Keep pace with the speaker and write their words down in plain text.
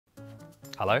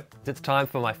Hello, it's time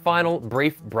for my final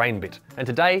brief brain bit. And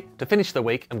today, to finish the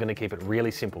week, I'm going to keep it really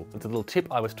simple. It's a little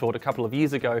tip I was taught a couple of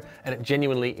years ago and it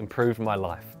genuinely improved my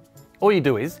life. All you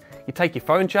do is, you take your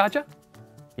phone charger,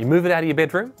 you move it out of your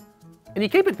bedroom, and you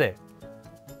keep it there.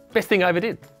 Best thing I ever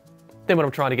did. Then when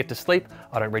I'm trying to get to sleep,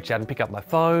 I don't reach out and pick up my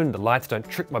phone, the lights don't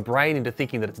trick my brain into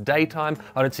thinking that it's daytime,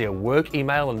 I don't see a work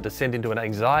email and descend into an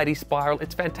anxiety spiral.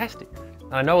 It's fantastic.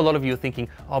 And I know a lot of you are thinking,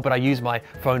 oh, but I use my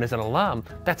phone as an alarm.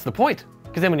 That's the point.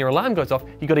 Because then when your alarm goes off,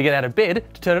 you've got to get out of bed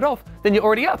to turn it off. Then you're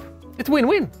already up. It's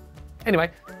win-win. Anyway,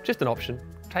 just an option.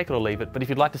 Take it or leave it. But if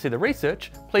you'd like to see the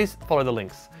research, please follow the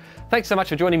links. Thanks so much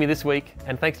for joining me this week,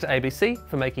 and thanks to ABC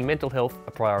for making mental health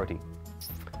a priority.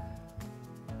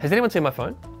 Has anyone seen my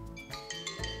phone?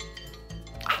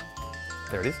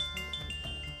 There it is.